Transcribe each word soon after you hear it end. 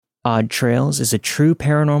Odd Trails is a true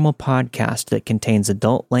paranormal podcast that contains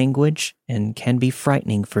adult language and can be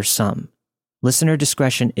frightening for some. Listener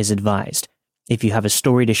discretion is advised. If you have a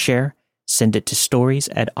story to share, send it to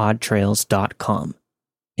stories@oddtrails.com.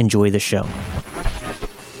 Enjoy the show.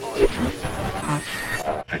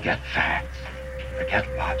 Forget facts.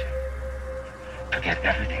 Forget logic. Forget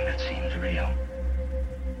everything that seems real.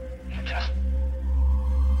 Just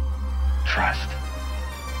trust.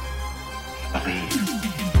 Believe.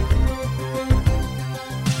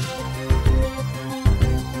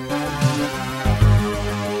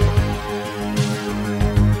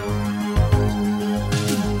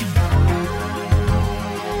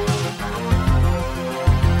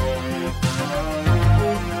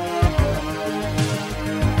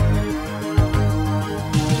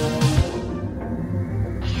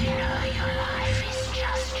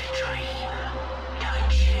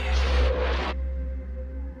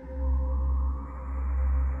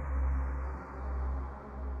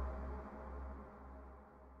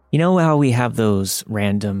 You know how we have those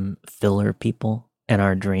random filler people in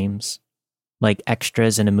our dreams? Like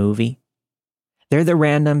extras in a movie? They're the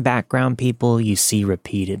random background people you see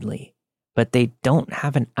repeatedly, but they don't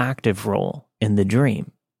have an active role in the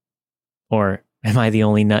dream. Or am I the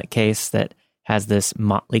only nutcase that has this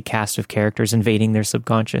motley cast of characters invading their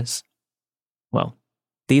subconscious? Well,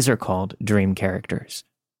 these are called dream characters.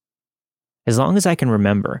 As long as I can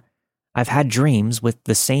remember, I've had dreams with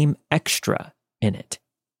the same extra in it.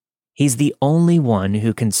 He's the only one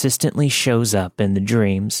who consistently shows up in the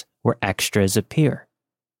dreams where extras appear.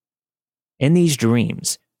 In these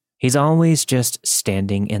dreams, he's always just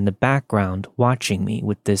standing in the background watching me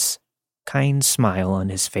with this kind smile on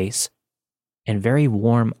his face and very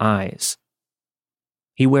warm eyes.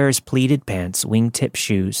 He wears pleated pants, wingtip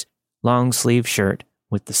shoes, long-sleeve shirt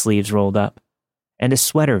with the sleeves rolled up, and a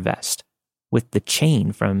sweater vest with the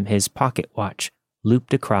chain from his pocket watch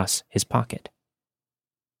looped across his pocket.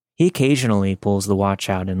 He occasionally pulls the watch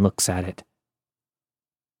out and looks at it.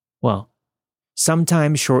 Well,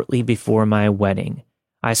 sometime shortly before my wedding,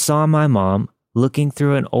 I saw my mom looking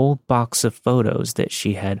through an old box of photos that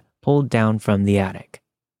she had pulled down from the attic.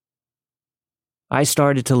 I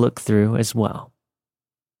started to look through as well.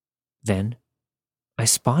 Then, I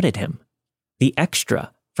spotted him, the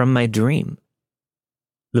extra from my dream.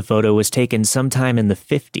 The photo was taken sometime in the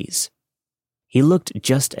 50s. He looked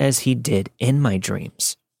just as he did in my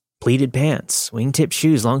dreams. Pleated pants, wingtip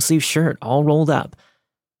shoes, long-sleeve shirt, all rolled up,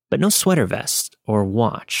 but no sweater vest or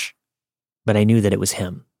watch. But I knew that it was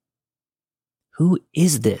him. Who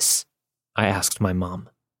is this? I asked my mom.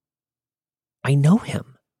 I know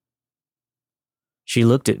him. She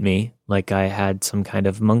looked at me like I had some kind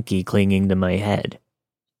of monkey clinging to my head.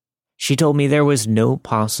 She told me there was no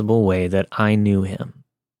possible way that I knew him.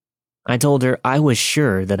 I told her I was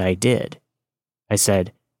sure that I did. I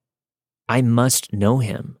said, I must know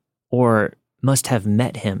him, or must have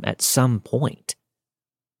met him at some point.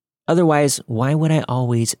 Otherwise, why would I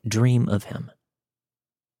always dream of him?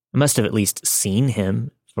 I must have at least seen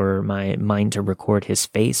him for my mind to record his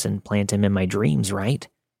face and plant him in my dreams, right?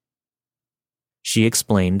 She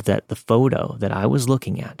explained that the photo that I was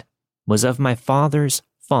looking at was of my father's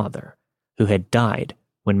father, who had died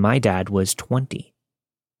when my dad was 20.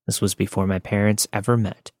 This was before my parents ever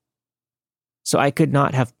met. So I could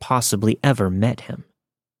not have possibly ever met him.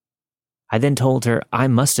 I then told her I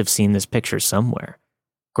must have seen this picture somewhere,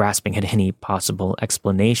 grasping at any possible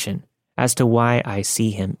explanation as to why I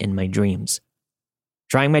see him in my dreams.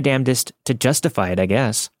 Trying my damnedest to justify it, I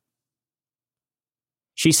guess.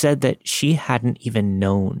 She said that she hadn't even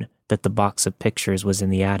known that the box of pictures was in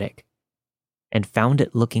the attic, and found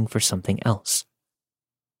it looking for something else.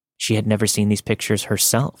 She had never seen these pictures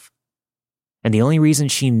herself, and the only reason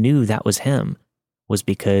she knew that was him was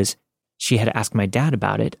because she had asked my dad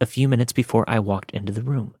about it a few minutes before I walked into the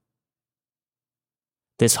room.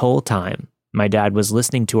 This whole time, my dad was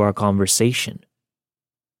listening to our conversation.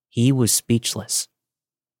 He was speechless.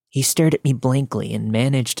 He stared at me blankly and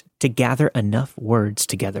managed to gather enough words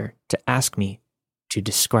together to ask me to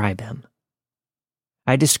describe him.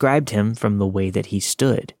 I described him from the way that he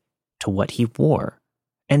stood, to what he wore,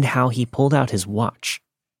 and how he pulled out his watch.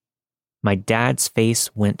 My dad's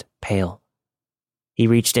face went pale. He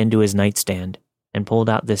reached into his nightstand and pulled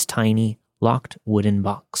out this tiny, locked wooden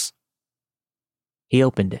box. He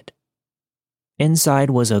opened it. Inside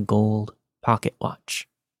was a gold pocket watch.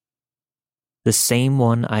 The same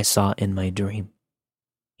one I saw in my dream.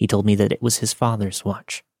 He told me that it was his father's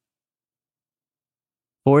watch.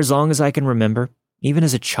 For as long as I can remember, even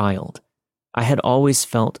as a child, I had always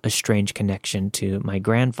felt a strange connection to my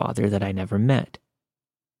grandfather that I never met.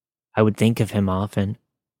 I would think of him often,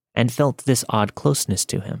 and felt this odd closeness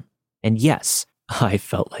to him. And yes, I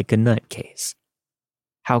felt like a nutcase.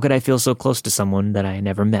 How could I feel so close to someone that I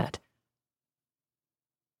never met?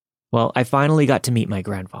 Well, I finally got to meet my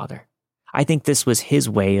grandfather. I think this was his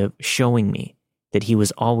way of showing me that he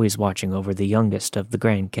was always watching over the youngest of the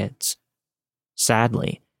grandkids.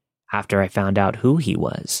 Sadly, after I found out who he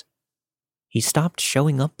was, he stopped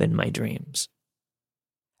showing up in my dreams.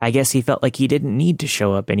 I guess he felt like he didn't need to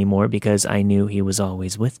show up anymore because I knew he was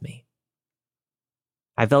always with me.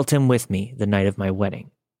 I felt him with me the night of my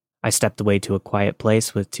wedding. I stepped away to a quiet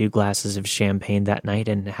place with 2 glasses of champagne that night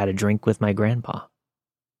and had a drink with my grandpa.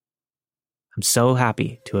 I'm so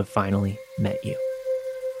happy to have finally met you.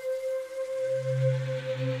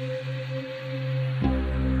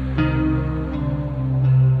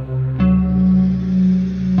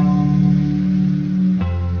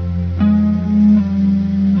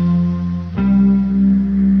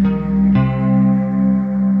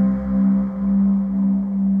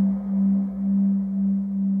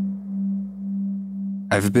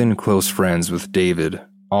 I've been close friends with David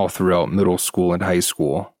all throughout middle school and high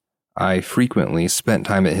school. I frequently spent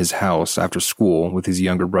time at his house after school with his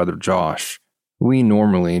younger brother Josh. We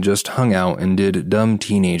normally just hung out and did dumb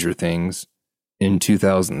teenager things. In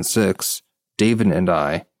 2006, David and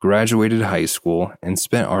I graduated high school and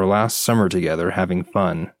spent our last summer together having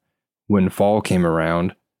fun. When fall came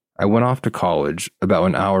around, I went off to college about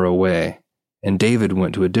an hour away, and David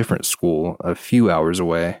went to a different school a few hours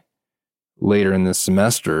away. Later in the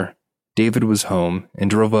semester, David was home and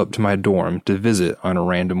drove up to my dorm to visit on a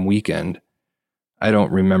random weekend. I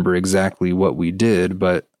don't remember exactly what we did,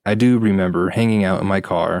 but I do remember hanging out in my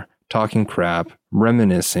car, talking crap,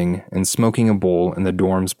 reminiscing, and smoking a bowl in the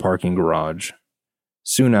dorm's parking garage.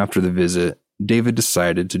 Soon after the visit, David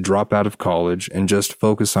decided to drop out of college and just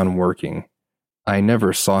focus on working. I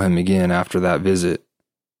never saw him again after that visit.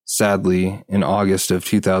 Sadly, in August of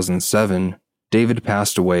 2007, David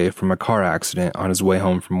passed away from a car accident on his way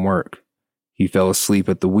home from work. He fell asleep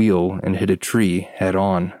at the wheel and hit a tree head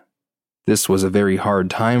on. This was a very hard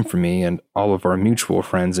time for me and all of our mutual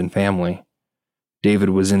friends and family.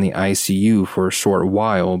 David was in the ICU for a short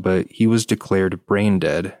while, but he was declared brain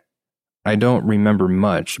dead. I don't remember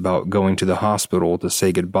much about going to the hospital to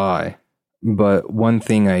say goodbye, but one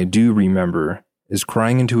thing I do remember is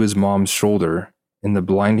crying into his mom's shoulder in the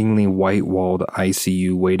blindingly white-walled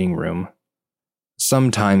ICU waiting room.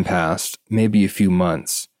 Some time passed, maybe a few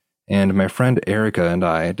months, and my friend Erica and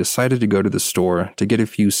I decided to go to the store to get a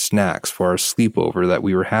few snacks for our sleepover that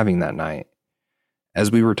we were having that night.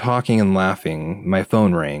 As we were talking and laughing, my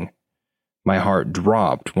phone rang. My heart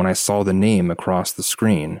dropped when I saw the name across the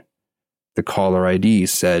screen. The caller ID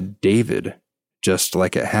said David, just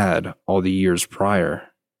like it had all the years prior.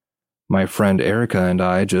 My friend Erica and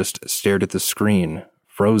I just stared at the screen,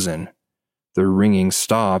 frozen. The ringing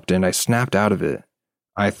stopped and I snapped out of it.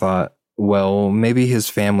 I thought, well, maybe his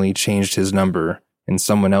family changed his number and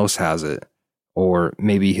someone else has it. Or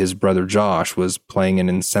maybe his brother Josh was playing an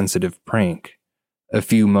insensitive prank. A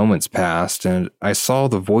few moments passed and I saw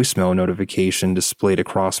the voicemail notification displayed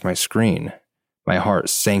across my screen. My heart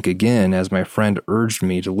sank again as my friend urged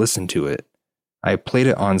me to listen to it. I played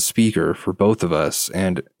it on speaker for both of us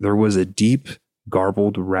and there was a deep,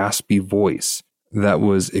 garbled, raspy voice that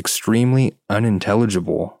was extremely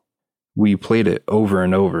unintelligible. We played it over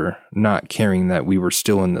and over, not caring that we were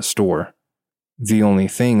still in the store. The only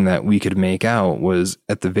thing that we could make out was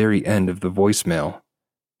at the very end of the voicemail.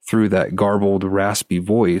 Through that garbled, raspy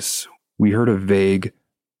voice, we heard a vague,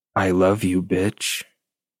 "I love you, bitch."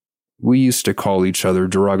 We used to call each other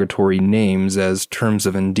derogatory names as terms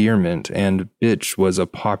of endearment, and bitch was a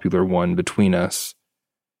popular one between us.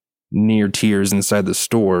 Near tears inside the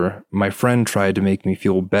store, my friend tried to make me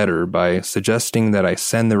feel better by suggesting that I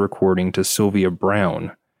send the recording to Sylvia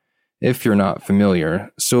Brown. If you're not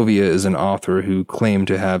familiar, Sylvia is an author who claimed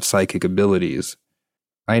to have psychic abilities.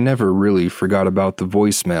 I never really forgot about the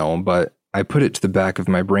voicemail, but I put it to the back of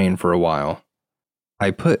my brain for a while.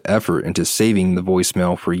 I put effort into saving the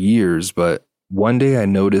voicemail for years, but one day I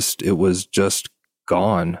noticed it was just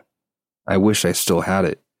gone. I wish I still had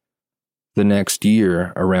it. The next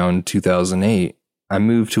year, around 2008, I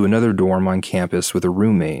moved to another dorm on campus with a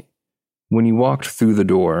roommate. When you walked through the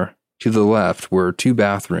door, to the left were 2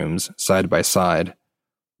 bathrooms side by side.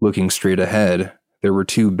 Looking straight ahead, there were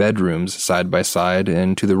 2 bedrooms side by side,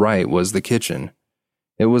 and to the right was the kitchen.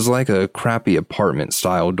 It was like a crappy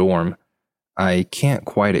apartment-style dorm. I can't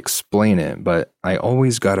quite explain it, but I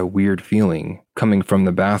always got a weird feeling coming from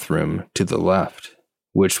the bathroom to the left,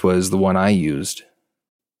 which was the one I used.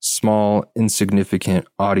 Small, insignificant,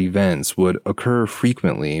 odd events would occur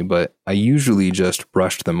frequently, but I usually just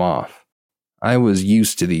brushed them off. I was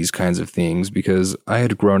used to these kinds of things because I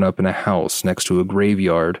had grown up in a house next to a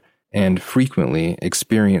graveyard and frequently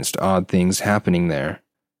experienced odd things happening there.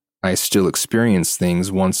 I still experience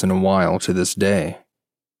things once in a while to this day.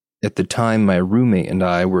 At the time my roommate and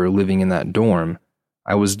I were living in that dorm,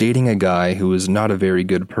 I was dating a guy who was not a very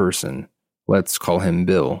good person. Let's call him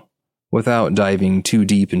Bill. Without diving too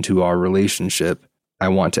deep into our relationship, I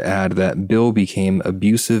want to add that Bill became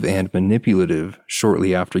abusive and manipulative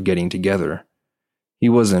shortly after getting together. He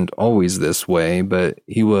wasn't always this way, but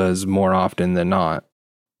he was more often than not.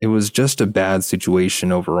 It was just a bad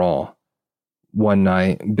situation overall. One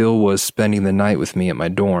night, Bill was spending the night with me at my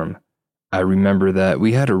dorm. I remember that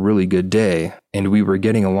we had a really good day, and we were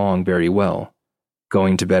getting along very well.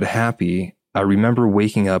 Going to bed happy, I remember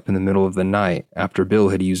waking up in the middle of the night after Bill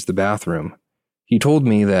had used the bathroom. He told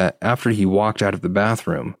me that after he walked out of the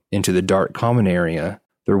bathroom into the dark common area,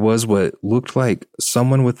 there was what looked like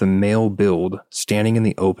someone with a male build standing in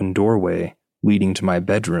the open doorway leading to my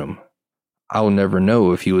bedroom. I'll never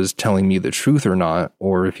know if he was telling me the truth or not,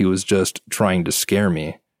 or if he was just trying to scare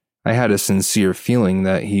me. I had a sincere feeling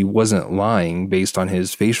that he wasn't lying based on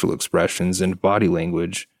his facial expressions and body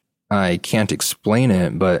language. I can't explain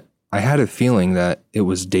it, but I had a feeling that it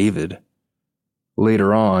was David.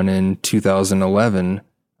 Later on, in 2011,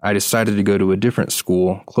 I decided to go to a different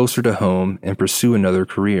school closer to home and pursue another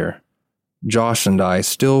career. Josh and I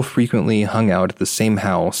still frequently hung out at the same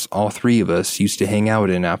house all three of us used to hang out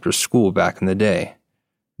in after school back in the day.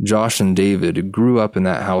 Josh and David grew up in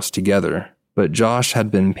that house together, but Josh had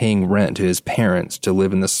been paying rent to his parents to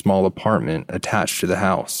live in the small apartment attached to the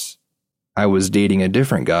house. I was dating a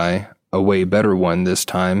different guy, a way better one this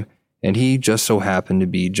time, and he just so happened to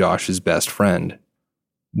be Josh's best friend.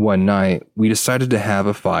 One night, we decided to have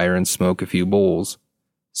a fire and smoke a few bowls.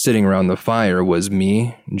 Sitting around the fire was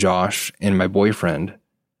me, Josh, and my boyfriend.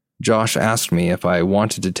 Josh asked me if I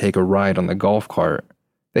wanted to take a ride on the golf cart.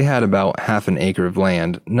 They had about half an acre of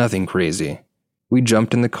land, nothing crazy. We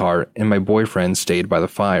jumped in the cart and my boyfriend stayed by the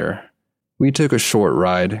fire. We took a short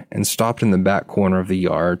ride and stopped in the back corner of the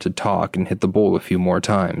yard to talk and hit the bowl a few more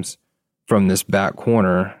times. From this back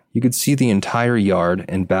corner, you could see the entire yard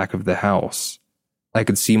and back of the house. I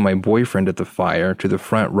could see my boyfriend at the fire to the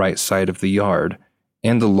front right side of the yard,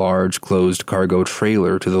 and the large closed cargo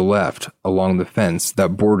trailer to the left along the fence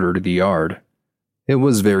that bordered the yard. It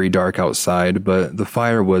was very dark outside, but the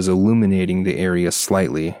fire was illuminating the area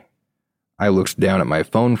slightly. I looked down at my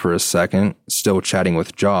phone for a second, still chatting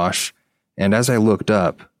with Josh, and as I looked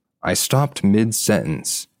up, I stopped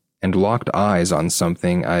mid-sentence and locked eyes on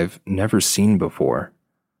something I've never seen before.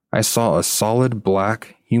 I saw a solid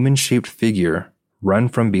black, human-shaped figure run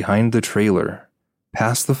from behind the trailer,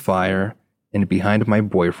 past the fire, and behind my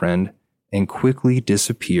boyfriend, and quickly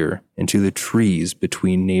disappear into the trees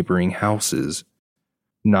between neighboring houses.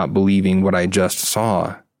 Not believing what I just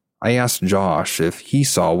saw, I asked Josh if he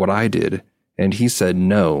saw what I did, and he said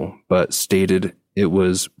no, but stated it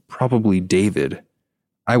was probably David.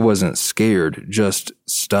 I wasn't scared, just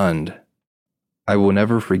stunned. I will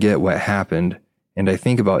never forget what happened, and I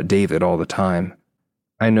think about David all the time.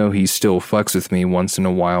 I know he still fucks with me once in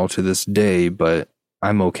a while to this day, but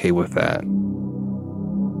I'm okay with that.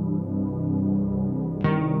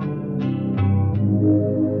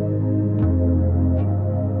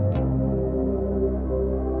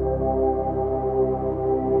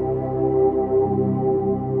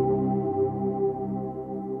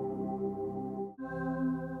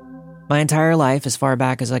 My entire life, as far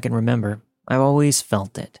back as I can remember, I've always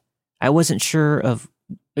felt it. I wasn't sure of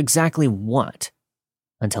exactly what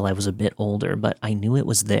until I was a bit older, but I knew it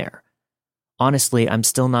was there. Honestly, I'm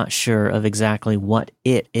still not sure of exactly what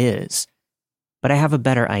it is, but I have a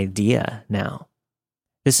better idea now.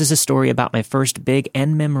 This is a story about my first big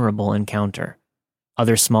and memorable encounter.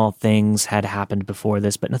 Other small things had happened before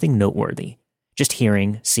this, but nothing noteworthy. Just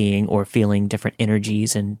hearing, seeing, or feeling different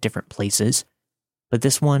energies in different places. But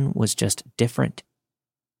this one was just different.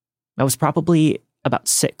 I was probably about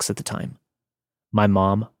 6 at the time. My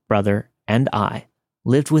mom, brother, and I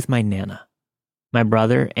lived with my Nana. My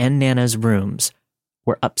brother and Nana's rooms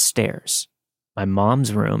were upstairs. My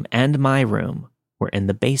mom's room and my room were in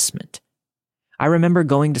the basement. I remember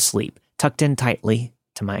going to sleep, tucked in tightly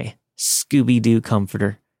to my Scooby-Doo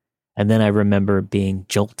comforter, and then I remember being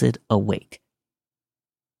jolted awake.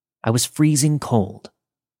 I was freezing cold.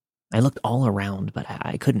 I looked all around, but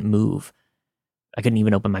I couldn't move. I couldn't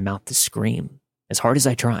even open my mouth to scream, as hard as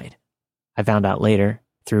I tried. I found out later,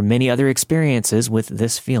 through many other experiences with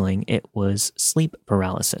this feeling, it was sleep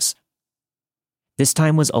paralysis. This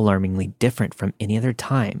time was alarmingly different from any other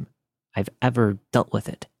time I've ever dealt with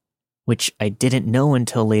it, which I didn't know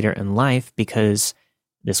until later in life because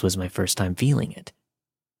this was my first time feeling it.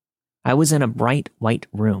 I was in a bright white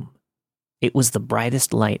room. It was the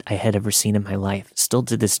brightest light I had ever seen in my life, still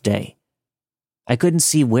to this day. I couldn't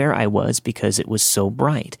see where I was because it was so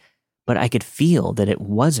bright, but I could feel that it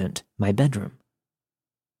wasn't my bedroom.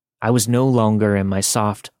 I was no longer in my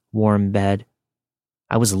soft, warm bed.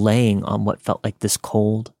 I was laying on what felt like this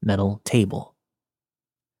cold metal table.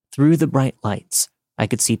 Through the bright lights, I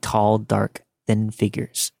could see tall, dark, thin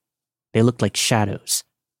figures. They looked like shadows.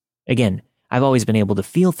 Again, I've always been able to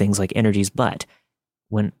feel things like energies, but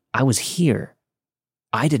when I was here,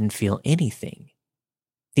 I didn't feel anything.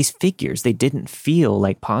 These figures, they didn't feel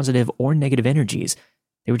like positive or negative energies.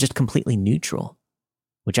 They were just completely neutral,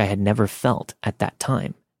 which I had never felt at that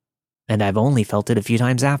time. And I've only felt it a few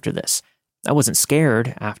times after this. I wasn't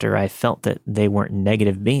scared after I felt that they weren't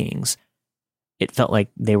negative beings. It felt like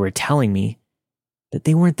they were telling me that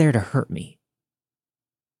they weren't there to hurt me.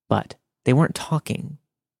 But they weren't talking.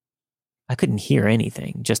 I couldn't hear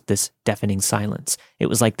anything, just this deafening silence. It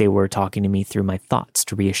was like they were talking to me through my thoughts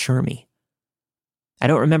to reassure me. I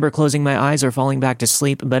don't remember closing my eyes or falling back to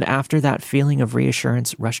sleep, but after that feeling of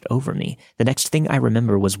reassurance rushed over me, the next thing I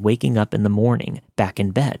remember was waking up in the morning, back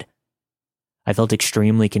in bed. I felt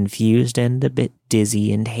extremely confused and a bit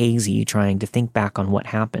dizzy and hazy trying to think back on what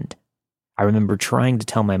happened. I remember trying to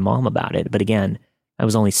tell my mom about it, but again, I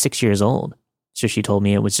was only 6 years old, so she told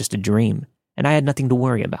me it was just a dream, and I had nothing to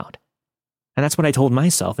worry about. And that's what I told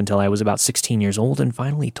myself until I was about 16 years old and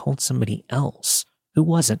finally told somebody else, who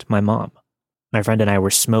wasn't my mom. My friend and I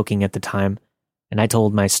were smoking at the time, and I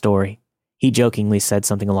told my story. He jokingly said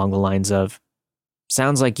something along the lines of,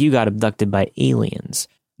 "Sounds like you got abducted by aliens.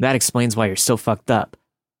 That explains why you're so fucked up."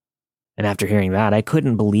 And after hearing that, I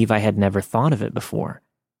couldn't believe I had never thought of it before.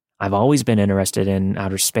 I've always been interested in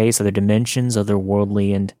outer space, other dimensions,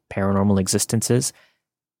 otherworldly and paranormal existences.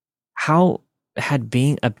 How had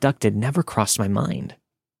being abducted never crossed my mind?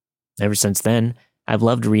 Ever since then, I've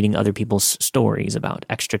loved reading other people's stories about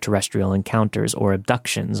extraterrestrial encounters or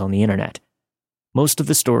abductions on the internet. Most of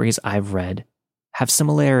the stories I've read have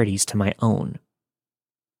similarities to my own.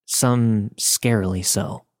 Some scarily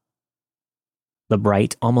so. The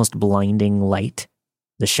bright, almost blinding light,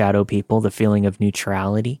 the shadow people, the feeling of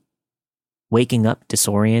neutrality, waking up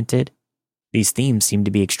disoriented, these themes seem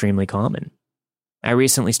to be extremely common. I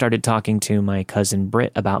recently started talking to my cousin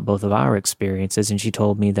Britt about both of our experiences, and she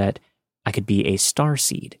told me that I could be a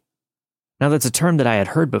starseed. Now, that's a term that I had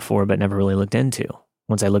heard before but never really looked into.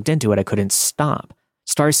 Once I looked into it, I couldn't stop.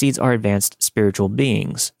 Starseeds are advanced spiritual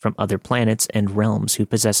beings from other planets and realms who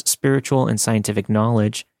possess spiritual and scientific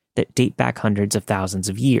knowledge that date back hundreds of thousands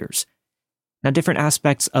of years. Now, different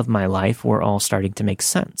aspects of my life were all starting to make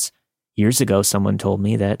sense. Years ago, someone told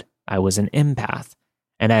me that I was an empath,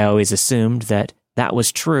 and I always assumed that that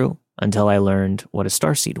was true until I learned what a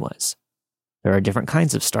starseed was. There are different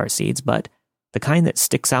kinds of starseeds, but the kind that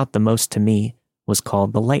sticks out the most to me was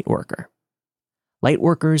called the Lightworker.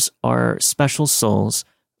 Lightworkers are special souls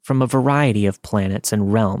from a variety of planets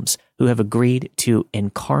and realms who have agreed to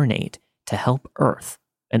incarnate to help Earth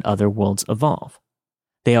and other worlds evolve.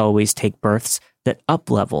 They always take births that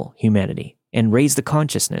up-level humanity and raise the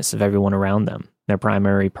consciousness of everyone around them. Their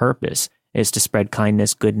primary purpose is to spread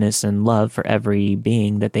kindness, goodness, and love for every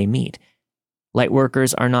being that they meet.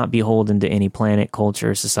 Lightworkers are not beholden to any planet,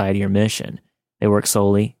 culture, society, or mission. They work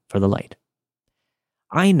solely for the light.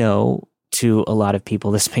 I know to a lot of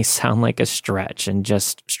people this may sound like a stretch and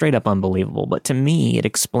just straight up unbelievable, but to me it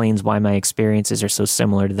explains why my experiences are so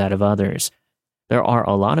similar to that of others. There are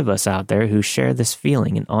a lot of us out there who share this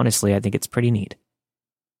feeling, and honestly, I think it's pretty neat.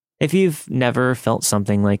 If you've never felt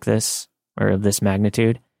something like this, or of this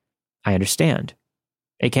magnitude, I understand.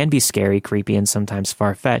 It can be scary, creepy, and sometimes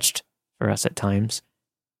far-fetched for us at times,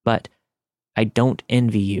 but I don't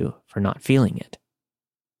envy you for not feeling it.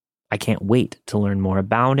 I can't wait to learn more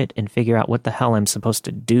about it and figure out what the hell I'm supposed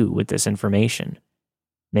to do with this information.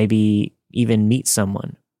 Maybe even meet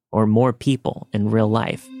someone or more people in real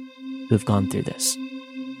life who've gone through this.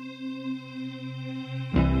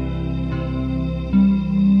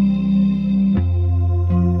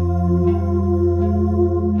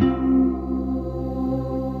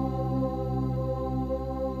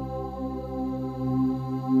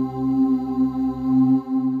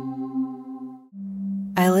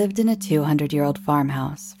 I lived in a 200-year-old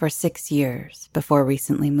farmhouse for 6 years before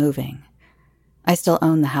recently moving. I still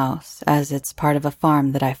own the house, as it's part of a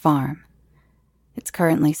farm that I farm. It's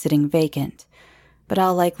currently sitting vacant, but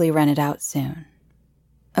I'll likely rent it out soon.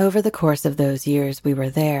 Over the course of those years we were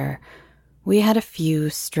there, We had a few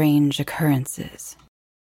strange occurrences.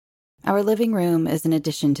 Our living room is an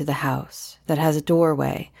addition to the house that has a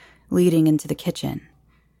doorway leading into the kitchen.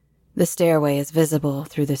 The stairway is visible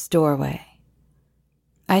through this doorway.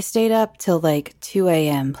 I stayed up till like 2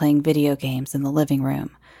 a.m. playing video games in the living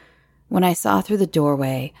room. When I saw through the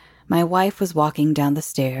doorway, my wife was walking down the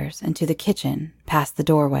stairs into the kitchen past the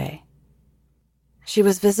doorway. She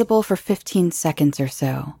was visible for 15 seconds or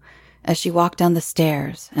so as she walked down the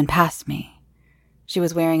stairs and past me. She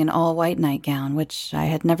was wearing an all-white nightgown, which I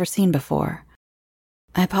had never seen before.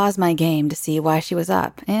 I paused my game to see why she was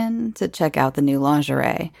up and to check out the new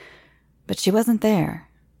lingerie, but she wasn't there.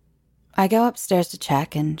 I go upstairs to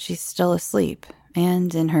check, and she's still asleep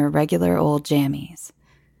and in her regular old jammies.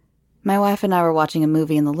 My wife and I were watching a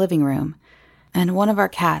movie in the living room, and one of our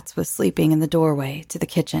cats was sleeping in the doorway to the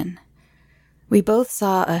kitchen. We both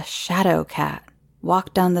saw a shadow cat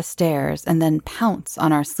walk down the stairs and then pounce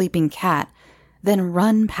on our sleeping cat, then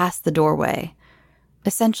run past the doorway.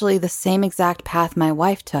 Essentially the same exact path my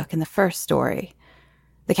wife took in the first story.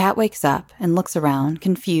 The cat wakes up and looks around,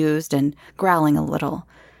 confused and growling a little,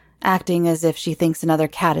 acting as if she thinks another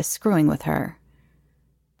cat is screwing with her.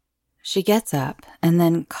 She gets up and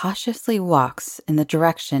then cautiously walks in the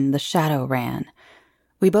direction the shadow ran.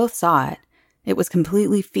 We both saw it. It was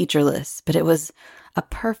completely featureless, but it was a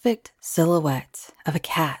perfect silhouette of a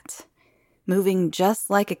cat, moving just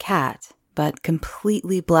like a cat, but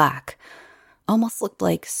completely black. Almost looked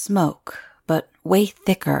like smoke, but way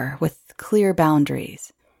thicker with clear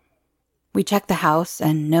boundaries. We checked the house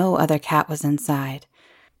and no other cat was inside.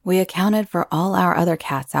 We accounted for all our other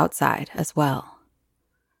cats outside as well.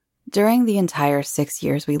 During the entire 6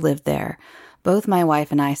 years we lived there, both my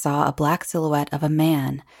wife and I saw a black silhouette of a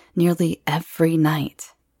man nearly every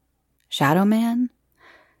night. Shadow man?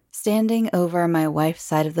 Standing over my wife's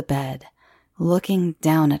side of the bed, looking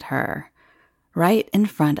down at her, right in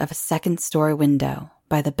front of a second-story window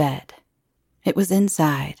by the bed. It was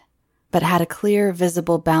inside, but had a clear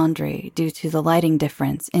visible boundary due to the lighting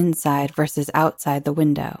difference inside versus outside the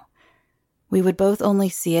window. We would both only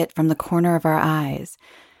see it from the corner of our eyes,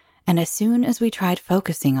 and as soon as we tried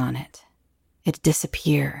focusing on it, it'd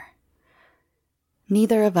disappear.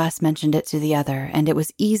 Neither of us mentioned it to the other, and it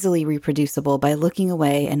was easily reproducible by looking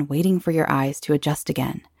away and waiting for your eyes to adjust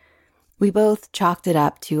again. We both chalked it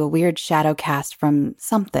up to a weird shadow cast from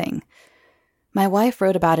something. My wife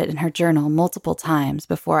wrote about it in her journal multiple times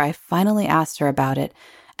before I finally asked her about it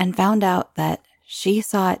and found out that she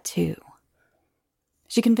saw it too.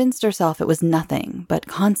 She convinced herself it was nothing, but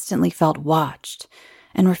constantly felt watched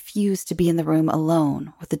and refused to be in the room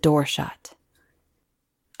alone with the door shut.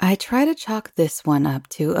 I try to chalk this one up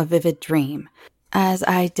to a vivid dream, as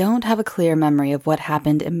I don't have a clear memory of what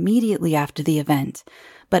happened immediately after the event,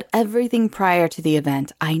 but everything prior to the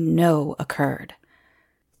event I know occurred.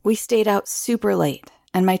 We stayed out super late,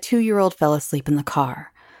 and my 2-year-old fell asleep in the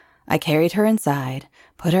car. I carried her inside,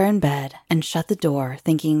 put her in bed, and shut the door,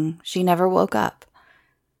 thinking she never woke up.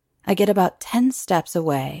 I get about 10 steps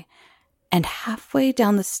away, and halfway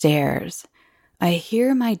down the stairs, I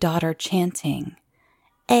hear my daughter chanting,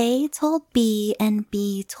 "A told B and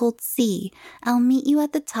B told C, I'll meet you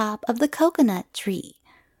at the top of the coconut tree,"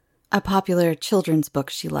 a popular children's book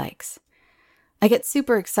she likes. I get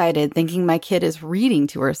super excited thinking my kid is reading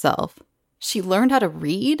to herself. She learned how to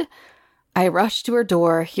read? I rush to her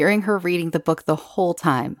door, hearing her reading the book the whole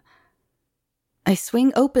time. I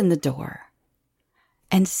swing open the door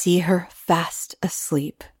and see her fast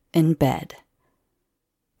asleep in bed.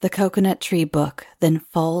 The coconut tree book then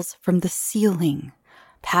falls from the ceiling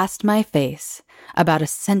past my face about a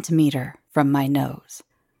centimeter from my nose.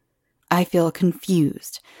 I feel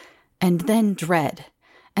confused and then dread,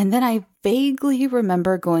 and then I vaguely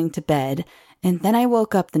remember going to bed, and then I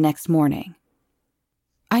woke up the next morning.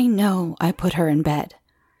 I know I put her in bed.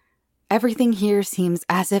 Everything here seems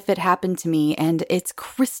as if it happened to me, and it's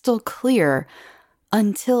crystal clear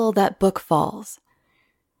until that book falls.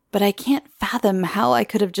 But I can't fathom how I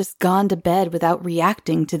could have just gone to bed without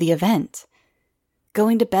reacting to the event.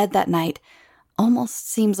 Going to bed that night almost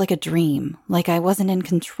seems like a dream, like I wasn't in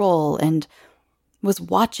control and was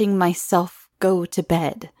watching myself go to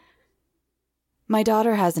bed. My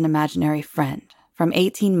daughter has an imaginary friend from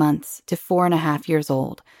 18 months to 4.5 years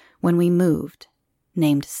old when we moved,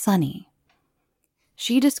 named Sunny.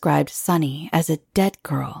 She described Sunny as a dead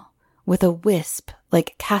girl with a wisp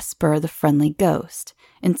like Casper the Friendly Ghost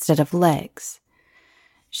instead of legs.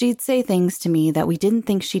 She'd say things to me that we didn't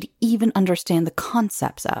think she'd even understand the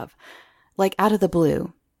concepts of, like out of the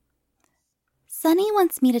blue. "Sunny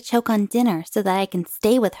wants me to choke on dinner so that I can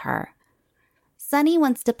stay with her. Sunny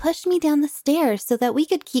wants to push me down the stairs so that we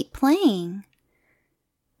could keep playing.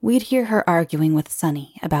 We'd hear her arguing with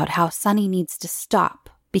Sunny about how Sunny needs to stop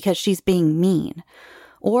because she's being mean,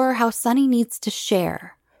 or how Sunny needs to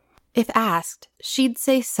share. If asked, she'd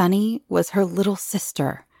say Sunny was her little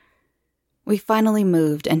sister. We finally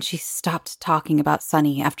moved and she stopped talking about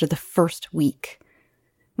Sunny after the first week.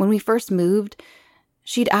 When we first moved,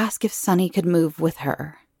 she'd ask if Sunny could move with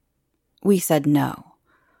her. We said no.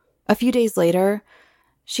 A few days later,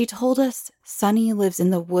 she told us Sunny lives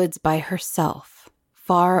in the woods by herself,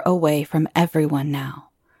 far away from everyone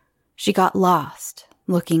now. She got lost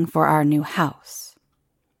looking for our new house.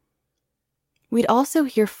 We'd also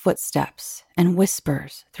hear footsteps and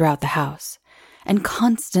whispers throughout the house, and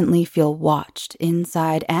constantly feel watched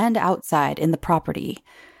inside and outside in the property.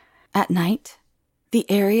 At night, the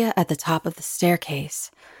area at the top of the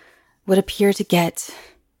staircase would appear to get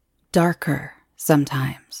darker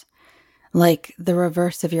sometimes, like the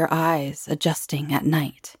reverse of your eyes adjusting at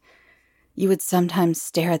night. You would sometimes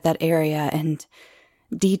stare at that area and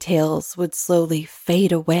details would slowly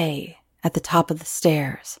fade away at the top of the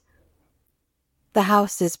stairs. The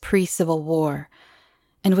house is pre-Civil War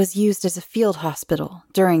and was used as a field hospital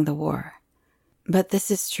during the war. But this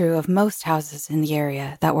is true of most houses in the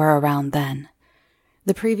area that were around then.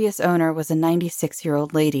 The previous owner was a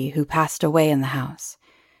 96-year-old lady who passed away in the house.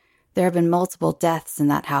 There have been multiple deaths in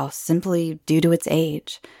that house simply due to its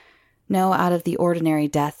age. No out-of-the-ordinary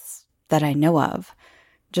deaths that I know of,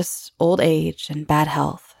 just old age and bad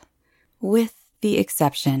health, with the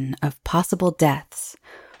exception of possible deaths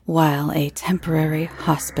while a temporary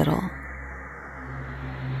hospital.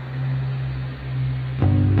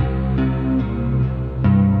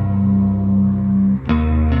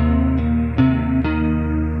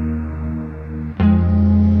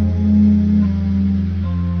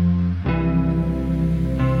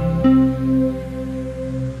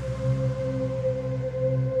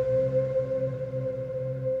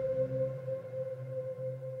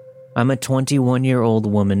 I'm a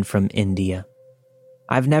 21-year-old woman from India.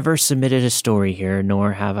 I've never submitted a story here,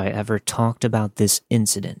 nor have I ever talked about this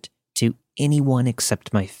incident to anyone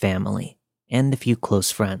except my family and a few close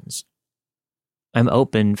friends. I'm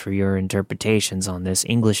open for your interpretations on this.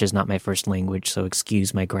 English is not my first language, so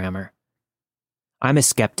excuse my grammar. I'm a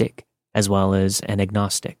skeptic as well as an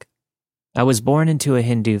agnostic. I was born into a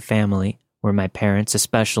Hindu family where my parents,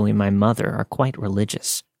 especially my mother, are quite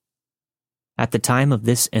religious. At the time of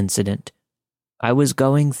this incident, I was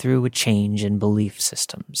going through a change in belief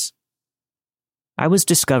systems. I was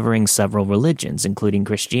discovering several religions, including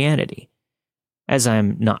Christianity. As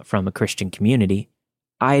I'm not from a Christian community,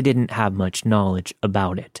 I didn't have much knowledge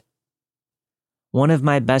about it. One of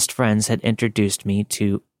my best friends had introduced me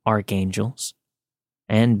to archangels,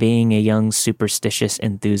 and being a young superstitious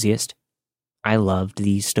enthusiast, I loved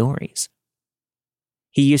these stories.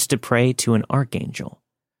 He used to pray to an archangel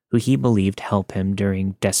who he believed help him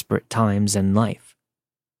during desperate times in life.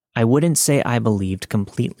 I wouldn't say I believed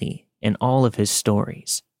completely in all of his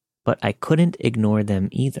stories, but I couldn't ignore them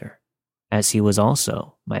either, as he was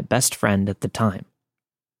also my best friend at the time.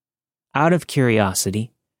 Out of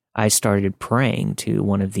curiosity, I started praying to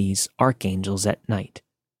one of these archangels at night.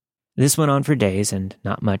 This went on for days and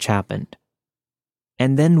not much happened.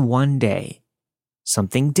 And then one day,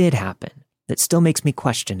 something did happen that still makes me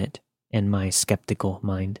question it in my skeptical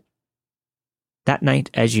mind. That night,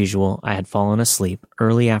 as usual, I had fallen asleep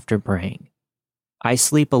early after praying. I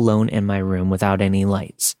sleep alone in my room without any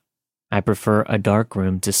lights. I prefer a dark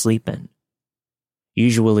room to sleep in.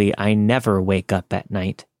 Usually, I never wake up at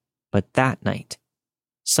night, but that night,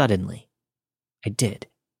 suddenly, I did.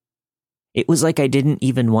 It was like I didn't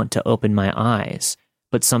even want to open my eyes,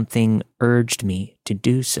 but something urged me to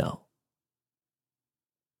do so.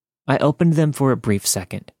 I opened them for a brief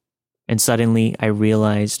second, and suddenly I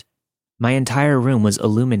realized my entire room was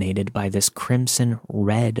illuminated by this crimson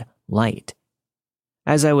red light.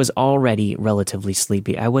 As I was already relatively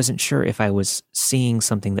sleepy, I wasn't sure if I was seeing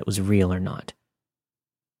something that was real or not.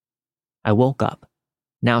 I woke up,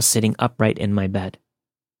 now sitting upright in my bed,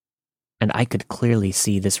 and I could clearly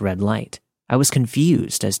see this red light. I was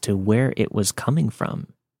confused as to where it was coming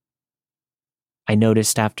from. I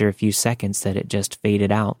noticed after a few seconds that it just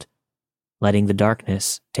faded out, letting the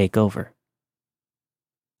darkness take over.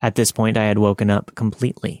 At this point, I had woken up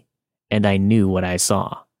completely, and I knew what I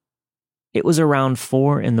saw. It was around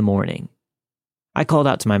 4 a.m. I called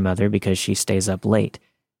out to my mother because she stays up late,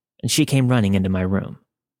 and she came running into my room.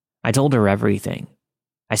 I told her everything.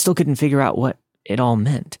 I still couldn't figure out what it all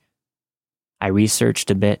meant. I researched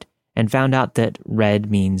a bit and found out that red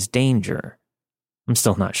means danger. I'm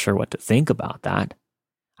still not sure what to think about that.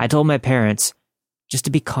 I told my parents, just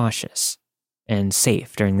to be cautious and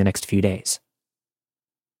safe during the next few days.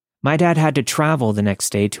 My dad had to travel the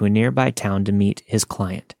next day to a nearby town to meet his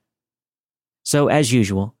client. So, as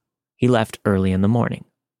usual, he left early in the morning.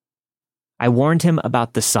 I warned him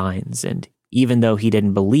about the signs, and even though he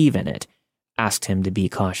didn't believe in it, asked him to be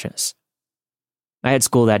cautious. I had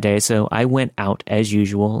school that day, so I went out as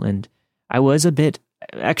usual, and I was a bit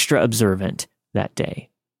extra observant that day,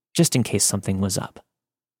 just in case something was up.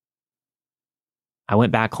 I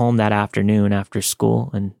went back home that afternoon after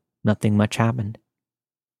school, and nothing much happened.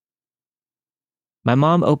 My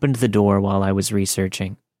mom opened the door while I was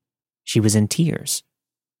researching. She was in tears.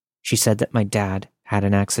 She said that my dad had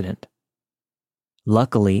an accident.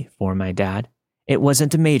 Luckily for my dad, it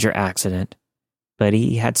wasn't a major accident, but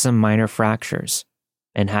he had some minor fractures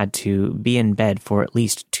and had to be in bed for at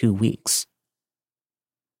least 2 weeks.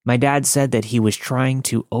 My dad said that he was trying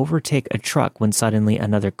to overtake a truck when suddenly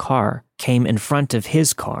another car came in front of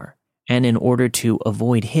his car, and in order to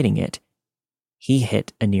avoid hitting it, he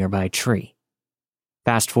hit a nearby tree.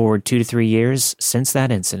 Fast forward 2 to 3 years since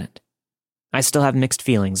that incident. I still have mixed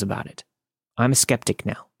feelings about it. I'm a skeptic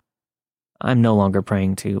now. I'm no longer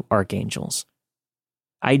praying to archangels.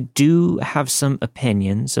 I do have some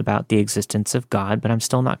opinions about the existence of God, but I'm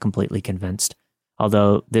still not completely convinced,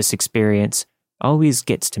 although this experience always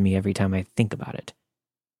gets to me every time I think about it.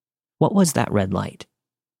 What was that red light?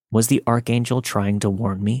 Was the archangel trying to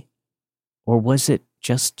warn me? Or was it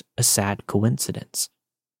just a sad coincidence?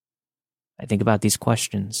 I think about these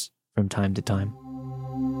questions from time to time.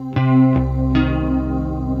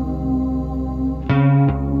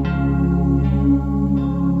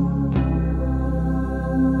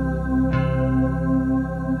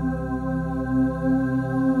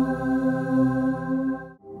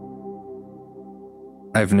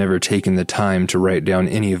 I've never taken the time to write down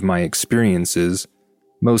any of my experiences,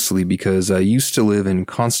 mostly because I used to live in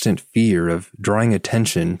constant fear of drawing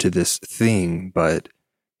attention to this thing, but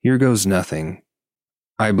here goes nothing.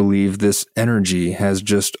 I believe this energy has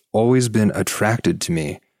just always been attracted to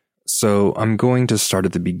me, so I'm going to start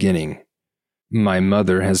at the beginning. My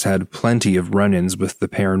mother has had plenty of run-ins with the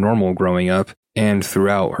paranormal growing up and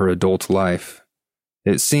throughout her adult life.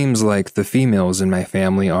 It seems like the females in my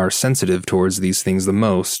family are sensitive towards these things the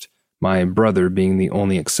most, my brother being the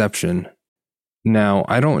only exception. Now,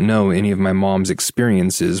 I don't know any of my mom's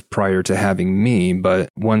experiences prior to having me, but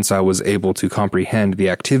once I was able to comprehend the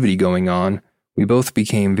activity going on, we both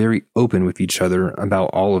became very open with each other about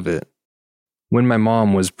all of it. When my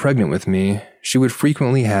mom was pregnant with me, she would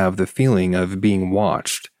frequently have the feeling of being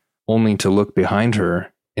watched, only to look behind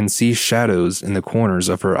her and see shadows in the corners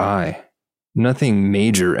of her eye. Nothing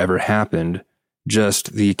major ever happened,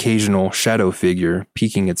 just the occasional shadow figure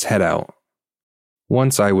peeking its head out.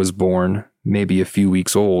 Once I was born, maybe a few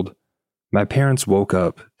weeks old, my parents woke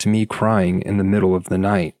up to me crying in the middle of the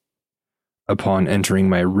night. Upon entering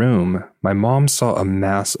my room, my mom saw a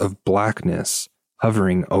mass of blackness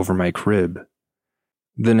hovering over my crib.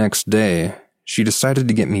 The next day, she decided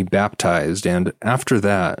to get me baptized, and after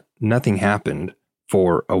that, nothing happened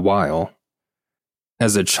for a while.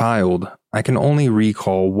 As a child, I can only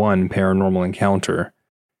recall one paranormal encounter.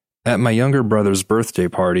 At my younger brother's birthday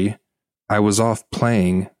party, I was off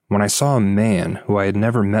playing when I saw a man who I had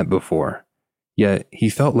never met before, yet he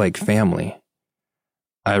felt like family.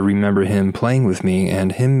 I remember him playing with me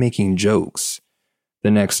and him making jokes.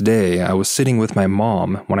 The next day, I was sitting with my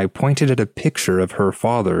mom when I pointed at a picture of her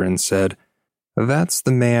father and said, "That's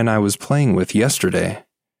the man I was playing with yesterday."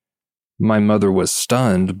 My mother was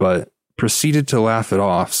stunned, but proceeded to laugh it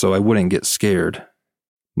off so I wouldn't get scared.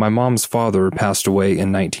 My mom's father passed away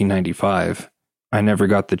in 1995. I never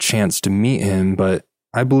got the chance to meet him, but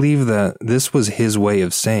I believe that this was his way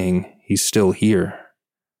of saying he's still here.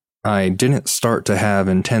 I didn't start to have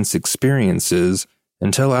intense experiences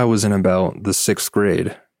until I was in about the 6th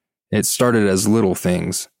grade. It started as little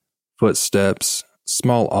things, footsteps,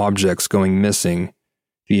 small objects going missing,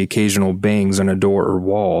 the occasional bangs on a door or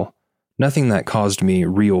wall, nothing that caused me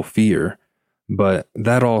real fear, but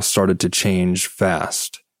that all started to change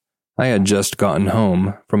fast. I had just gotten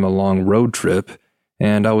home from a long road trip,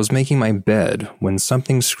 and I was making my bed when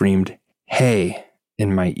something screamed, "Hey,"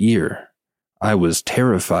 in my ear. I was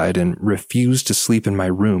terrified and refused to sleep in my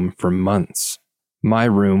room for months. My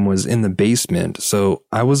room was in the basement, so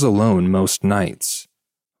I was alone most nights.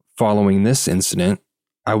 Following this incident,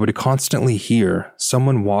 I would constantly hear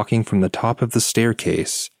someone walking from the top of the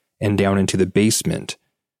staircase and down into the basement,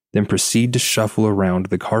 then proceed to shuffle around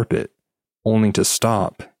the carpet, only to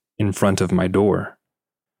stop in front of my door.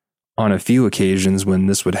 On a few occasions when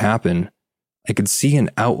this would happen, I could see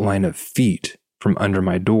an outline of feet from under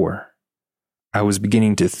my door. I was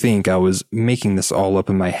beginning to think I was making this all up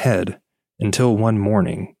in my head until one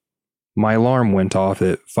morning. My alarm went off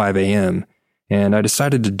at 5 a.m., and I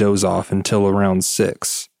decided to doze off until around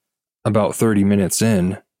 6. About 30 minutes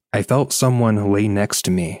in, I felt someone lay next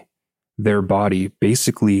to me, their body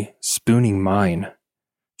basically spooning mine.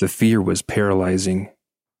 The fear was paralyzing.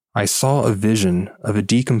 I saw a vision of a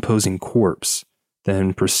decomposing corpse,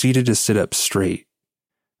 then proceeded to sit up straight.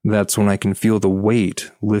 That's when I can feel the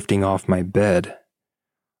weight lifting off my bed.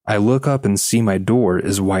 I look up and see my door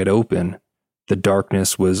is wide open. The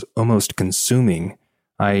darkness was almost consuming.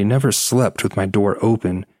 I never slept with my door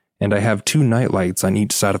open, and I have 2 nightlights on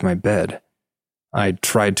each side of my bed. I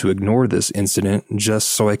tried to ignore this incident just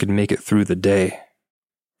so I could make it through the day.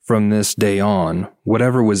 From this day on,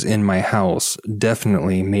 whatever was in my house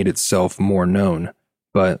definitely made itself more known,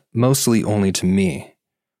 but mostly only to me.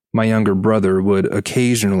 My younger brother would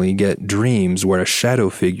occasionally get dreams where a shadow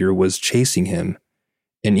figure was chasing him.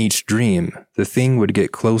 In each dream, the thing would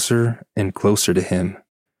get closer and closer to him.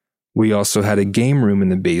 We also had a game room in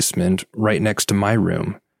the basement right next to my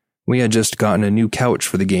room. We had just gotten a new couch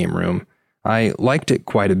for the game room. I liked it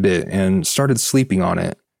quite a bit and started sleeping on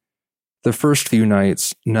it. The first few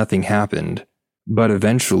nights, nothing happened, but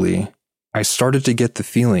eventually, I started to get the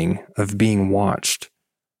feeling of being watched.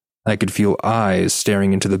 I could feel eyes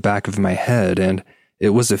staring into the back of my head, and it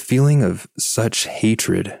was a feeling of such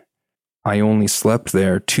hatred. I only slept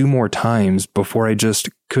there 2 more times before I just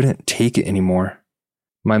couldn't take it anymore.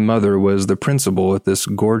 My mother was the principal at this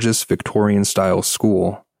gorgeous Victorian-style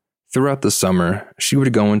school. Throughout the summer, she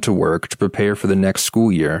would go into work to prepare for the next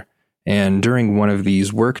school year, and during one of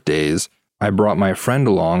these work days, I brought my friend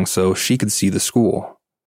along so she could see the school.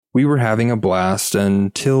 We were having a blast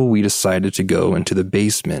until we decided to go into the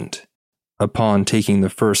basement. Upon taking the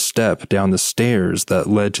first step down the stairs that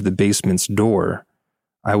led to the basement's door,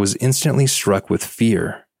 I was instantly struck with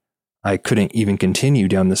fear. I couldn't even continue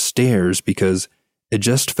down the stairs because it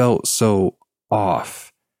just felt so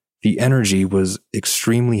off. The energy was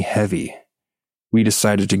extremely heavy. We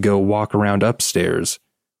decided to go walk around upstairs.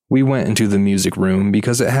 We went into the music room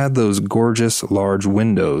because it had those gorgeous large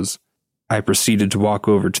windows. I proceeded to walk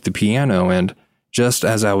over to the piano, and just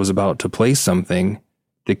as I was about to play something,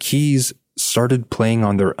 the keys started playing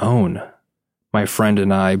on their own. My friend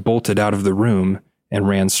and I bolted out of the room and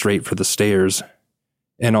ran straight for the stairs.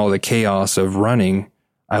 In all the chaos of running,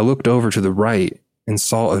 I looked over to the right and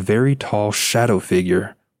saw a very tall shadow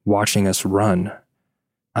figure watching us run.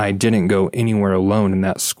 I didn't go anywhere alone in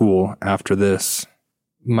that school after this.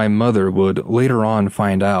 My mother would later on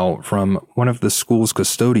find out from one of the school's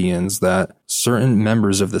custodians that certain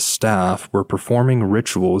members of the staff were performing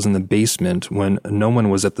rituals in the basement when no one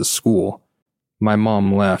was at the school. My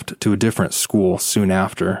mom left to a different school soon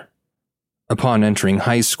after. Upon entering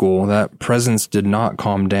high school, that presence did not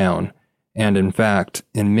calm down, and in fact,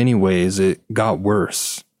 in many ways, it got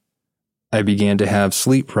worse. I began to have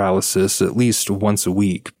sleep paralysis at least once a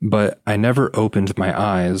week, but I never opened my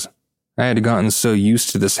eyes. I had gotten so used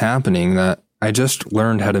to this happening that I just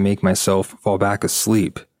learned how to make myself fall back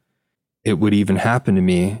asleep. It would even happen to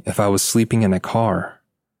me if I was sleeping in a car.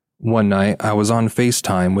 One night, I was on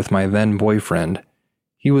FaceTime with my then boyfriend.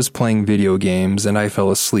 He was playing video games and I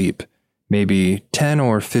fell asleep. Maybe 10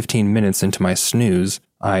 or 15 minutes into my snooze,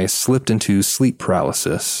 I slipped into sleep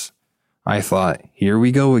paralysis. I thought, here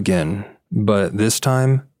we go again. But this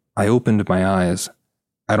time, I opened my eyes.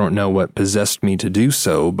 I don't know what possessed me to do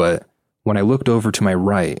so, but when I looked over to my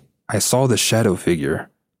right, I saw the shadow figure,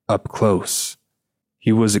 up close.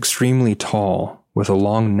 He was extremely tall, with a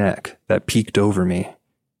long neck that peeked over me.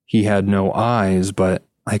 He had no eyes, but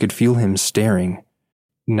I could feel him staring.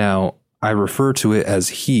 Now, I refer to it as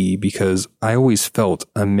he because I always felt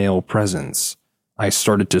a male presence. I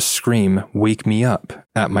started to scream, "Wake me up,"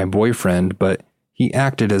 at my boyfriend, but he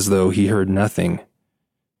acted as though he heard nothing.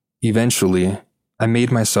 Eventually, I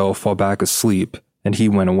made myself fall back asleep, and he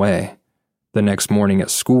went away. The next morning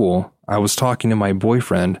at school, I was talking to my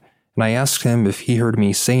boyfriend, and I asked him if he heard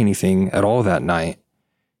me say anything at all that night.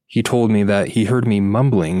 He told me that he heard me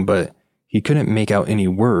mumbling, but he couldn't make out any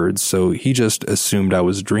words, so he just assumed I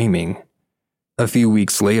was dreaming. A few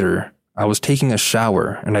weeks later, I was taking a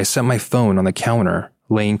shower, and I set my phone on the counter,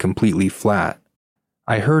 laying completely flat.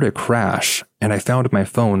 I heard a crash, and I found my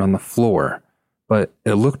phone on the floor, but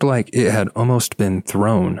it looked like it had almost been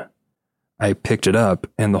thrown. I picked it up,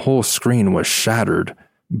 and the whole screen was shattered,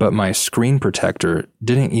 but my screen protector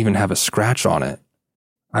didn't even have a scratch on it.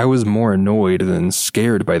 I was more annoyed than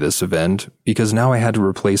scared by this event, because now I had to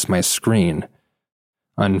replace my screen.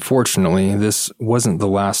 Unfortunately, this wasn't the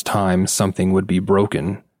last time something would be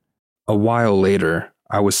broken. A while later,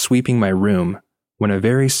 I was sweeping my room when a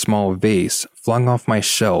very small vase flung off my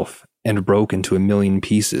shelf and broke into a million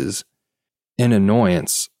pieces. In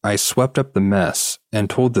annoyance, I swept up the mess and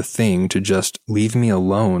told the thing to just leave me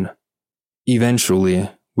alone. Eventually,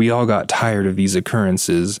 we all got tired of these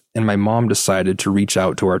occurrences, and my mom decided to reach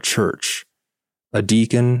out to our church. A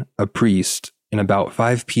deacon, a priest, and about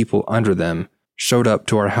 5 people under them showed up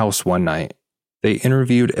to our house one night. They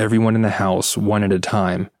interviewed everyone in the house one at a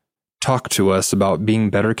time, talked to us about being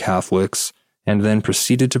better Catholics, and then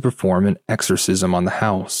proceeded to perform an exorcism on the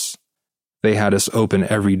house. They had us open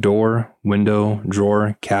every door, window,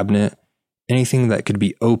 drawer, cabinet, anything that could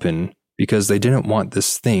be open, because they didn't want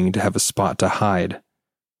this thing to have a spot to hide.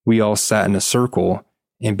 We all sat in a circle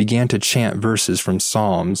and began to chant verses from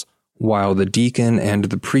Psalms, while the deacon and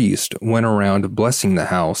the priest went around blessing the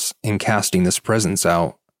house and casting this presence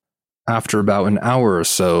out. After about an hour or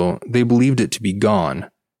so, they believed it to be gone.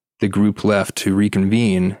 The group left to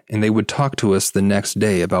reconvene, and they would talk to us the next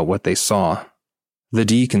day about what they saw. The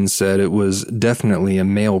deacon said it was definitely a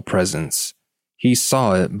male presence. He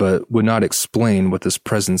saw it, but would not explain what this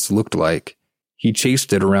presence looked like. He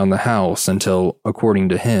chased it around the house until, according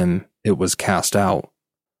to him, it was cast out.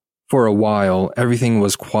 For a while, everything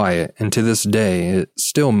was quiet, and to this day, it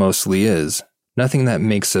still mostly is. Nothing that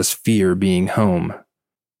makes us fear being home.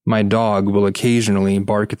 My dog will occasionally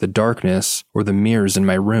bark at the darkness or the mirrors in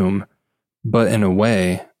my room, but in a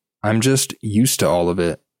way, I'm just used to all of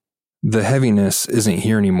it. The heaviness isn't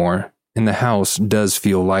here anymore, and the house does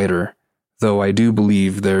feel lighter, though I do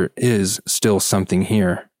believe there is still something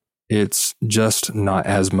here. It's just not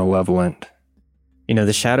as malevolent. You know,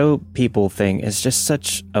 the shadow people thing is just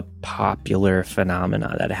such a popular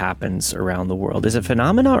phenomena that happens around the world. Is it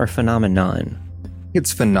phenomena or phenomenon?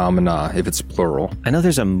 It's phenomena if it's plural. I know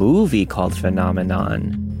there's a movie called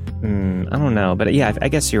Phenomenon. I don't know, but yeah, I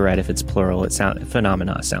guess you're right. If it's plural,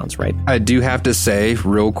 phenomena sounds right. I do have to say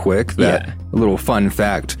real quick that a little fun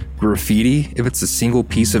fact, graffiti, if it's a single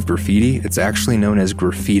piece of graffiti, it's actually known as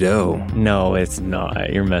graffito. No, it's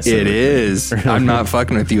not. You're messing with me. It is. I'm not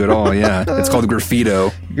fucking with you at all, yeah. It's called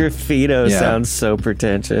graffito. Graffito sounds so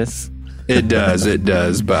pretentious. It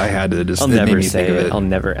does, but I had to just... I'll never say it. I'll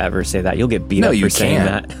never ever say that. You'll get beat up for saying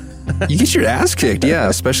that. You get your ass kicked, yeah,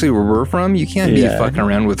 especially where we're from. You can't be fucking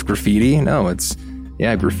around with graffiti. No, it's,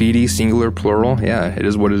 graffiti, singular, plural. Yeah, it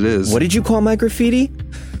is what it is. What did you call my graffiti?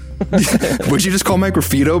 Would you just call my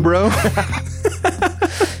graffito, bro?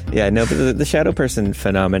 Yeah, no, but the shadow person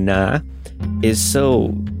phenomena is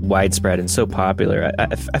so widespread and so popular.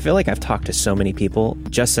 I feel like I've talked to so many people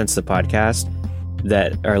just since the podcast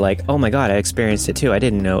that are like, oh my God, I experienced it too. I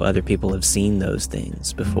didn't know other people have seen those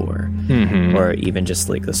things before. Mm-hmm. Or even just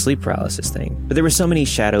like the sleep paralysis thing. But there were so many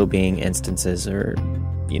shadow being instances or,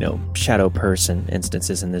 shadow person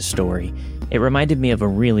instances in this story. It reminded me of a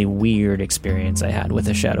really weird experience I had with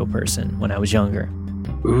a shadow person when I was younger.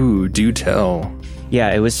 Ooh, do tell. Yeah,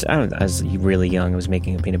 I was really young. I was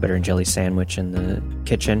making a peanut butter and jelly sandwich in the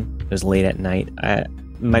kitchen. It was late at night.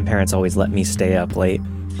 My parents always let me stay up late.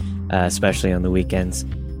 Especially on the weekends.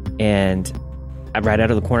 And right out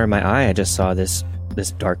of the corner of my eye, I just saw this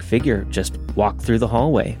dark figure just walk through the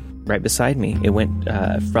hallway right beside me. It went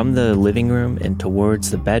from the living room and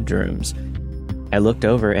towards the bedrooms. I looked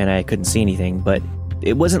over and I couldn't see anything, but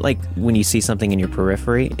it wasn't like when you see something in your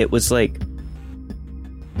periphery. It was like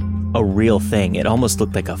a real thing. It almost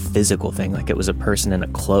looked like a physical thing, like it was a person in a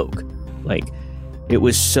cloak. Like, it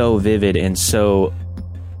was so vivid and so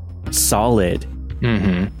solid.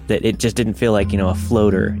 Mm-hmm. That it just didn't feel like, a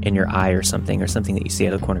floater in your eye or something that you see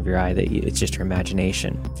out of the corner of your eye, that it's just your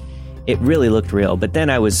imagination. It really looked real. But then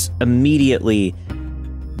I was immediately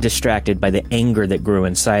distracted by the anger that grew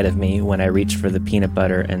inside of me when I reached for the peanut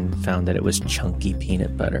butter and found that it was chunky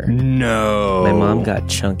peanut butter. No. My mom got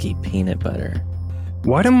chunky peanut butter.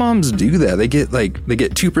 Why do moms do that? They get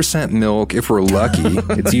 2% milk if we're lucky.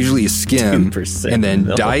 It's usually skim. And then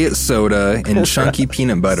milk. Diet soda and chunky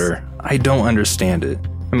peanut butter. I don't understand it.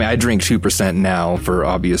 I mean, I drink 2% now for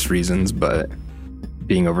obvious reasons, but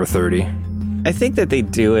being over 30. I think that they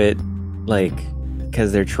do it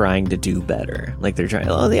because they're trying to do better. Like they're trying,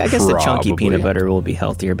 I guess the chunky peanut butter will be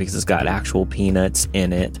healthier because it's got actual peanuts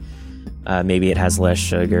in it. Maybe it has less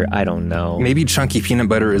sugar. I don't know. Maybe chunky peanut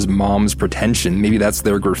butter is mom's pretension. Maybe that's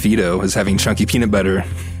their graffito, is having chunky peanut butter.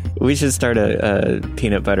 We should start a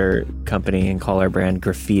peanut butter company and call our brand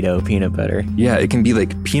Graffito Peanut Butter. Yeah, it can be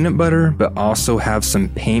like peanut butter, but also have some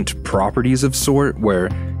paint properties of sort where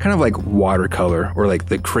kind of like watercolor or like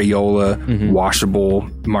the Crayola washable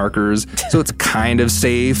markers. So it's kind of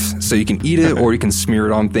safe. So you can eat it or you can smear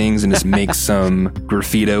it on things and just make some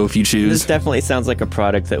graffito if you choose. This definitely sounds like a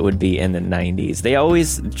product that would be in the 90s. They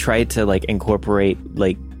always try to like incorporate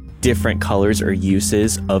like different colors or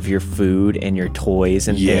uses of your food and your toys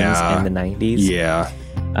and things in the 90s. Yeah.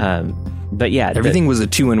 But yeah. Everything was a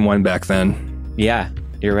 2-in-1 back then. Yeah,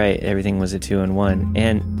 you're right. Everything was a 2-in-1.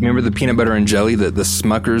 And remember the peanut butter and jelly, the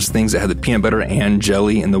Smucker's things that had the peanut butter and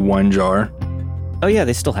jelly in the one jar? Oh yeah,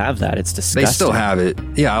 they still have that. It's disgusting. They still have it.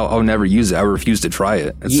 Yeah, I'll never use it. I refuse to try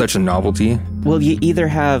it. It's such a novelty. Well, you either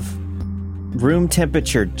have room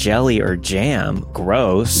temperature jelly or jam,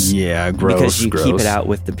 gross. Yeah, gross. Because you keep it out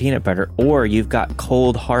with the peanut butter, or you've got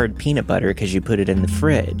cold hard peanut butter because you put it in the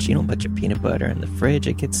fridge. You don't put your peanut butter in the fridge.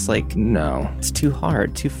 It gets like, no, it's too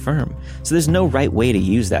hard, too firm. So there's no right way to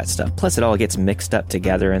use that stuff. Plus it all gets mixed up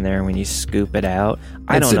together in there when you scoop it out.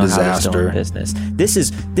 I don't know how they're still in business. This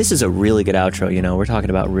is a really good outro. You know, we're talking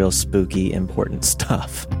about real spooky, important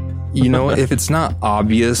stuff. You know, if it's not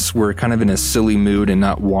obvious, we're kind of in a silly mood and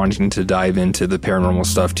not wanting to dive into the paranormal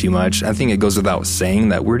stuff too much. I think it goes without saying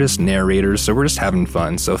that we're just narrators, so we're just having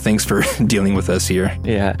fun. So thanks for dealing with us here.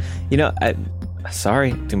 Yeah. You know,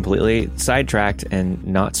 sorry, completely sidetracked and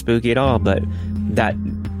not spooky at all, but that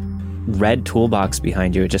red toolbox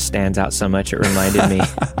behind you, it just stands out so much. It reminded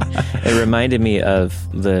me of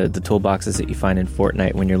the toolboxes that you find in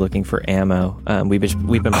Fortnite when you're looking for ammo. We've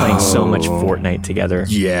been playing so much Fortnite together.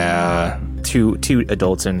 Yeah, two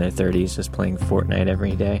adults in their 30s just playing Fortnite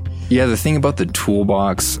every day. Yeah, the thing about the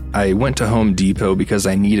toolbox, I went to Home Depot because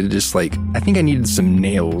I needed I think I needed some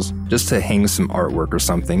nails just to hang some artwork or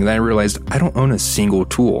something. And then I realized I don't own a single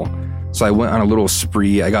tool, so I went on a little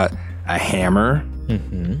spree. I got a hammer.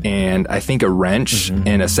 And I think a wrench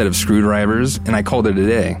and a set of screwdrivers, and I called it a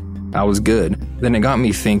day. I was good. Then it got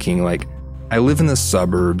me thinking, like, I live in the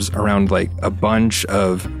suburbs around like a bunch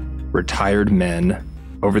of retired men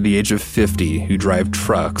over the age of 50 who drive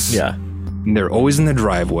trucks. Yeah. And they're always in the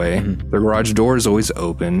driveway. Their garage door is always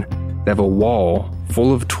open. They have a wall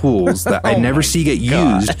full of tools that I never see get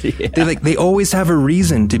used. Yeah. They always have a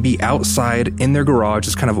reason to be outside in their garage,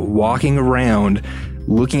 just kind of walking around,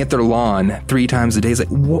 looking at their lawn 3 times a day. It's like,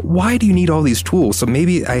 why do you need all these tools? So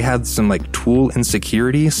maybe I had some like tool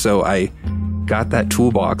insecurity. So I got that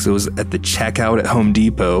toolbox. It was at the checkout at Home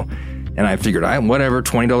Depot. And I figured, whatever,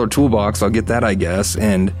 $20 toolbox, I'll get that, I guess.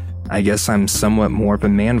 And I guess I'm somewhat more of a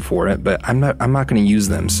man for it, but I'm not going to use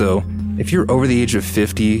them. So if you're over the age of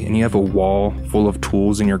 50 and you have a wall full of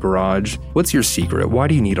tools in your garage, what's your secret? Why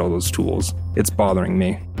do you need all those tools? It's bothering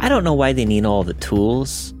me. I don't know why they need all the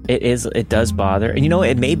tools. It does bother. And you know,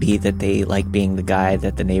 it may be that they like being the guy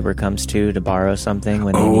that the neighbor comes to borrow something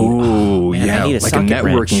when they need, yeah, I need a like a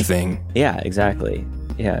networking wrench. Thing. Yeah, exactly.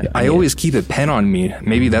 Yeah, I always keep a pen on me.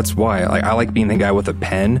 Maybe that's why. Like, I like being the guy with a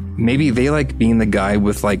pen. Maybe they like being the guy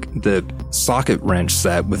with like the socket wrench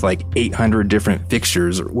set with like 800 different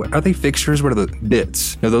fixtures. Are they fixtures? What are the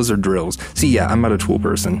bits? No, those are drills. See, yeah, I'm not a tool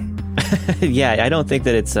person. Yeah, I don't think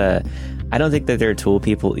that they're tool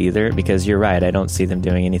people either, because you're right. I don't see them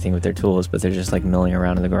doing anything with their tools, but they're just like milling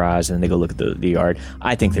around in the garage and they go look at the yard.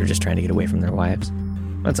 I think they're just trying to get away from their wives.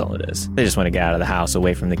 That's all it is. They just want to get out of the house,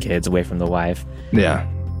 away from the kids, away from the wife. Yeah.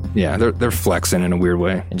 Yeah, they're flexing in a weird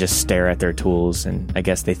way. And just stare at their tools, and I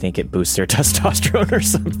guess they think it boosts their testosterone or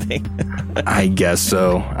something. I guess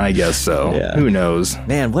so. Yeah. Who knows?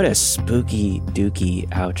 Man, what a spooky dookie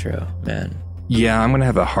outro, man. Yeah, I'm going to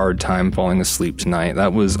have a hard time falling asleep tonight.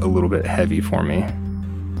 That was a little bit heavy for me.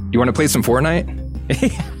 You want to play some Fortnite?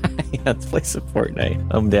 Yeah, let's play some Fortnite.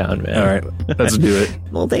 I'm down, man. All right, let's do it.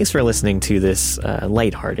 Well, thanks for listening to this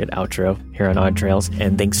lighthearted outro here on Odd Trails,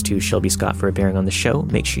 and thanks to Shelby Scott for appearing on the show.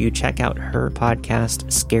 Make sure you check out her podcast,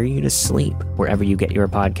 Scare You to Sleep, wherever you get your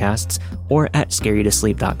podcasts, or at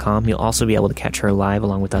scareyoutosleep.com. You'll also be able to catch her live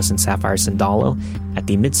along with us in Sapphire Sandalo at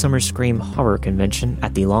the Midsummer Scream Horror Convention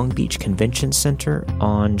at the Long Beach Convention Center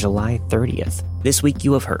on July 30th. This week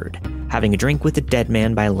you have heard Having a Drink with a Dead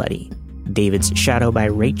Man by Letty, David's Shadow by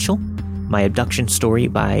Rachel, My Abduction Story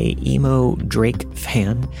by Emo Drake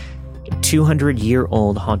Fan,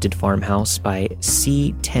 200-Year-Old Haunted Farmhouse by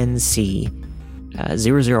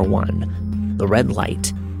C10C001, The Red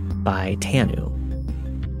Light by Tanu,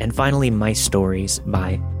 and finally My Stories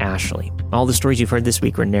by Ashley. All the stories you've heard this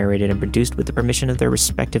week were narrated and produced with the permission of their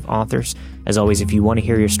respective authors. As always, if you want to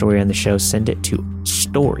hear your story on the show, send it to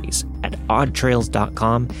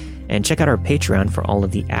stories@oddtrails.com. And check out our Patreon for all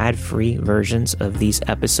of the ad-free versions of these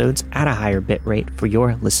episodes at a higher bitrate for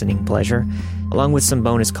your listening pleasure, along with some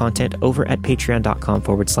bonus content over at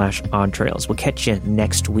patreon.com/oddtrails. We'll catch you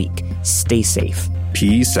next week. Stay safe.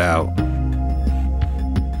 Peace out.